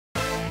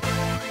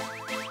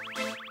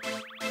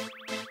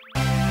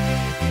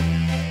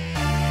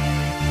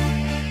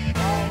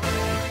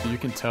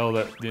can tell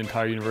that the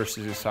entire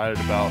university is excited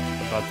about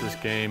this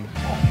game.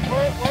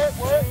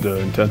 The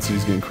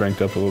intensity's getting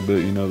cranked up a little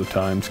bit. You know the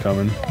time's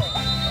coming.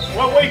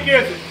 What week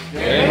is it?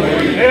 Game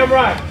week. Damn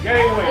right,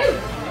 game week.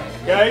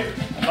 Okay,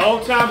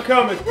 long time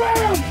coming.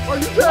 Are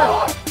you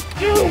down?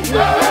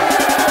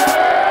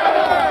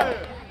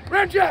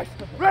 Ram Jacks,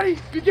 ready,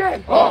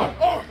 begin.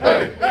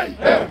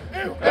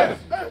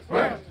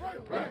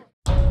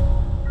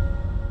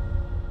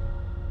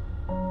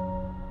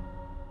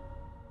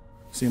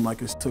 Seemed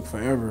like it took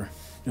forever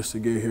just to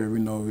get here. We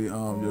know we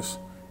just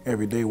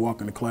every day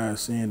walking to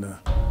class, seeing the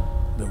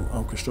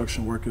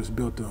construction workers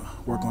built the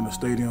work on the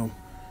stadium,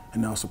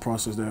 and now it's the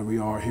process that we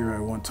are here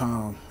at one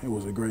time. It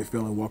was a great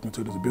feeling walking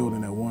to this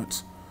building at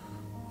once.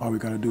 All we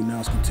got to do now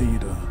is continue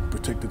to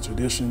protect the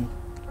tradition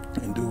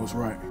and do what's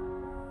right.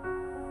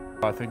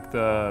 I think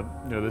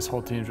this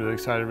whole team's really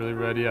excited, really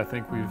ready. I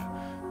think we've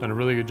done a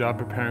really good job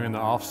preparing in the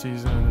off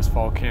season and this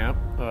fall camp,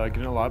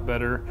 getting a lot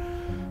better,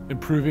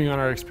 improving on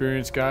our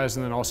experienced guys,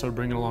 and then also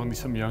bringing along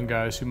some young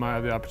guys who might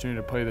have the opportunity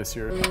to play this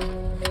year.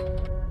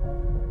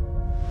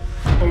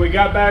 When we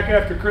got back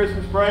after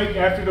Christmas break,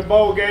 after the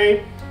bowl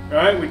game, all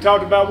right, we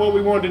talked about what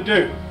we wanted to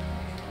do.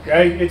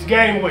 Okay, it's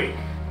game week.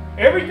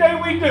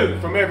 Everything we do,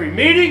 from every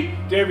meeting,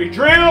 to every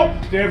drill,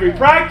 to every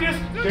practice,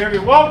 to every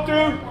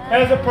walkthrough,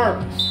 has a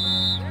purpose.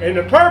 And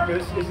the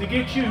purpose is to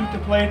get you to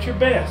play at your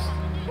best,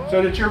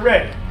 so that you're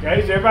ready. Okay,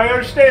 does everybody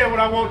understand what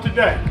I want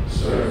today?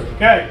 Sir.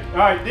 Okay, all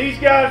right, these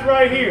guys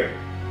right here.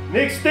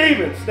 Nick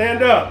Stevens,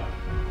 stand up.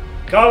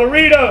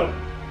 Colorado,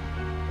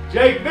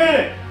 Jake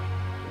Bennett,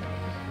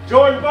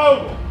 Jordan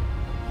Vogel.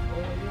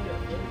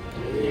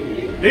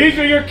 These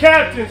are your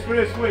captains for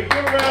this week.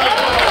 Give them a round of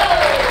applause.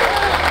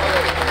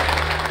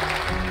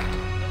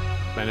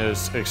 And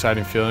it's an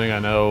exciting feeling. I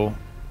know,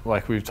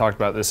 like we've talked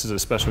about, this is a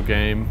special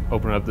game,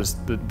 opening up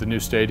the new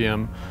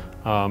stadium.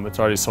 It's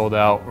already sold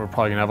out. We're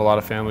probably gonna have a lot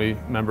of family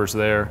members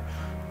there.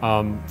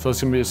 So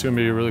it's gonna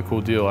be a really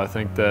cool deal. I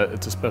think that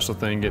it's a special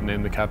thing getting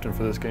named the captain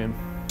for this game.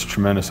 It's a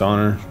tremendous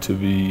honor to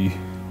be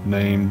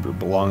named,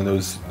 belong to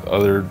those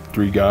other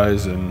three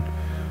guys, and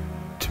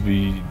to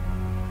be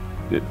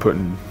put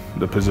in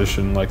the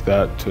position like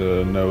that,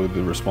 to know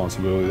the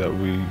responsibility that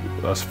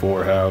us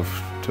four have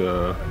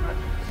to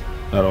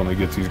not only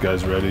get these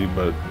guys ready,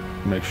 but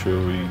make sure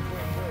we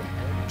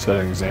set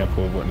an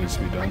example of what needs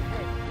to be done.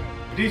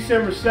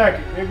 December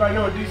 2nd. Anybody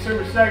know what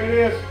December 2nd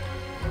is?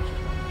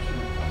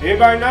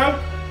 Anybody know?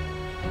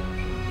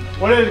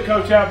 What is it,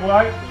 Coach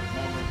Applewhite?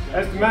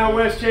 That's the Mountain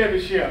West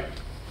Championship.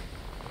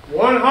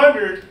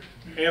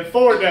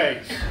 104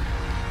 days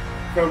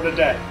from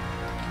today.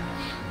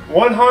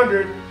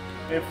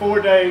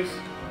 104 days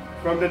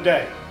from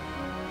today.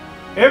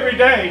 Every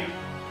day,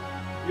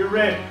 you're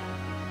ready.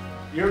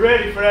 You're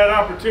ready for that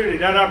opportunity.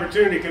 That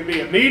opportunity can be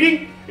a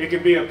meeting, it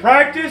can be a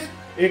practice,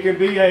 it can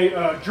be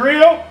a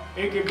drill,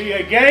 it can be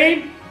a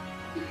game,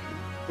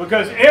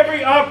 because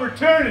every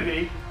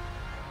opportunity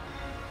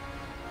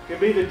can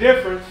be the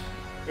difference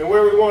in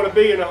where we want to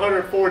be in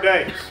 104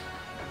 days.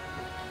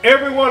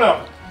 Every one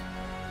of them.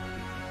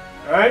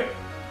 All right?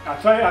 I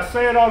tell you, I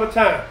say it all the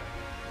time.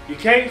 You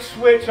can't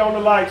switch on the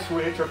light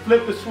switch or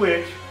flip the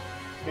switch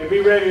and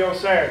be ready on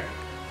Saturday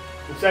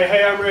and say,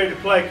 hey, I'm ready to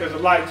play because the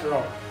lights are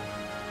on.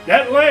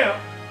 That lamp,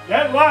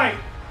 that light,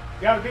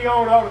 got to be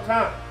on all the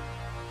time.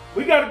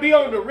 We got to be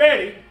on the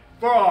ready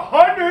for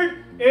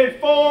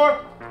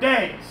 104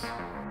 days.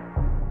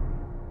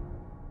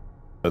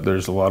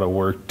 There's a lot of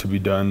work to be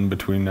done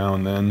between now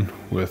and then.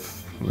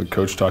 With what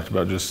Coach talked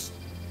about, just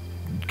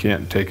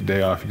can't take a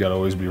day off. You got to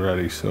always be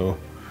ready. So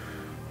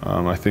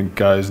I think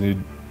guys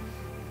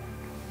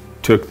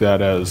took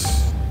that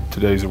as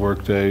today's a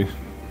work day.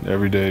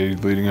 Every day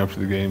leading up to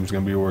the game is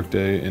going to be a work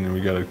day, and then we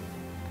got to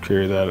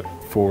carry that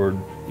forward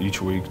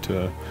each week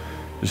to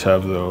just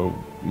have the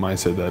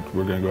mindset that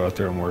we're going to go out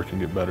there and work and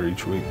get better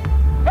each week.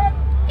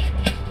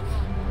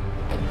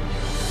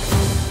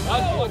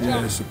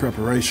 Yeah, it's the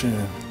preparation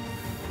and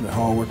the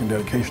hard work and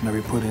dedication that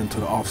we put into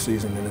the off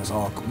season, and it's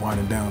all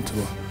winding down to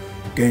the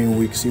game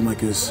week. Seems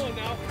like it's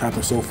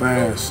happened so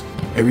fast.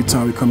 Every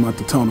time we come out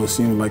the tunnel, it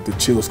seems like the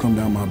chills come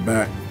down my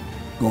back,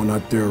 going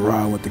out there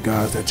riding with the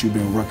guys that you've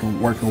been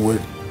working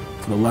with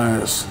for the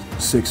last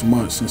 6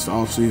 months since the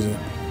off season.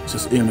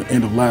 Since the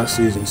end of last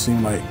season, it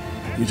seemed like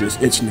you're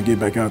just itching to get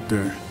back out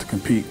there to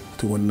compete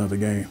to win another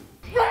game.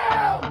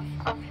 Are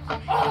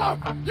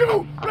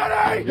you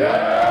ready?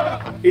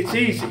 Yeah! It's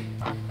easy.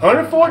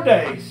 104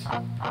 days,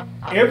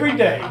 every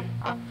day,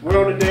 we're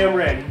on the damn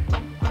ready.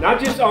 Not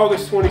just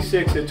August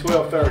 26th at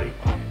 12:30.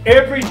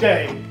 Every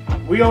day,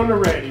 we on the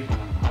ready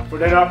for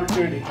that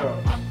opportunity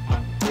comes.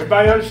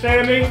 Everybody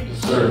understand me?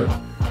 Yes, sir.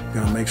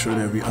 Gotta make sure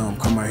that we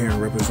come out here and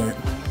represent,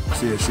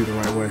 see us shoot the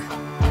right way.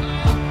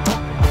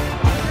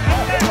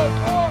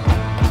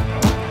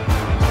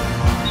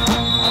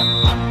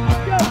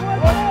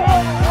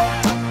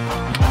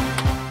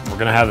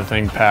 We're gonna have the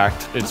thing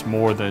packed. It's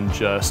more than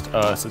just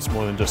us. It's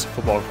more than just a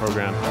football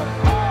program.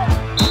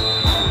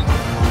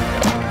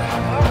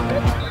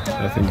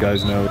 I think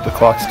guys know the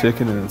clock's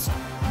ticking and it's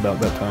about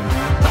that time.